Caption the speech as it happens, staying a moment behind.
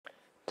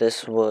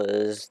This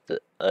was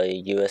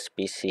a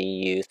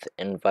USBC Youth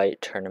INV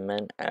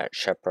tournament at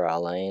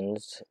Chaparral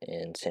Lanes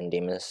in San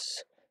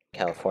Dimas,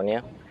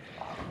 California.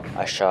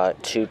 I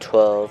shot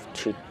 212,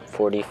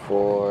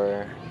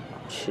 244,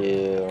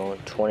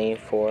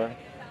 224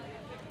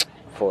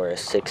 for a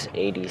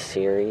 680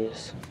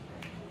 series.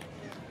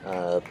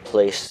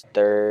 Placed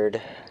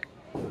third,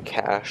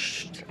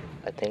 cashed,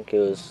 I think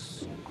they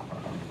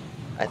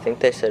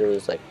said it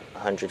was like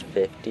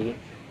 150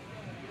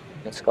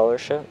 in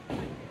scholarship.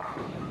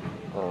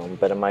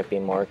 But it might be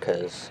more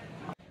because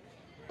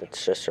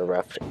that's just a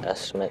rough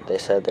estimate they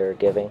said they were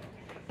giving.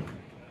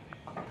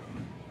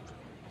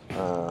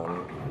 I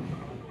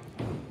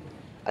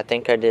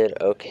think I did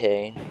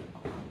okay.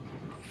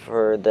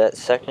 For that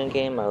second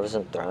game, I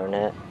wasn't throwing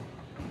it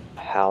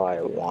how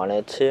I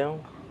wanted to.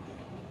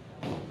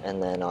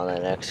 And then on the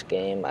next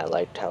game, I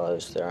liked how I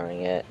was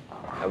throwing it.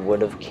 I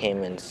would have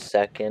came in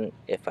second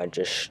if I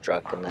just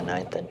struck in the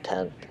 9th and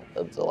 10th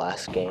of the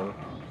last game,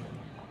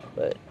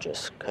 but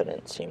just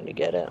couldn't seem to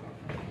get it.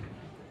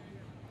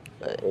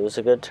 But it was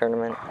a good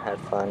tournament, had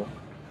fun,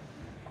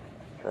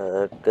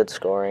 good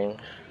scoring.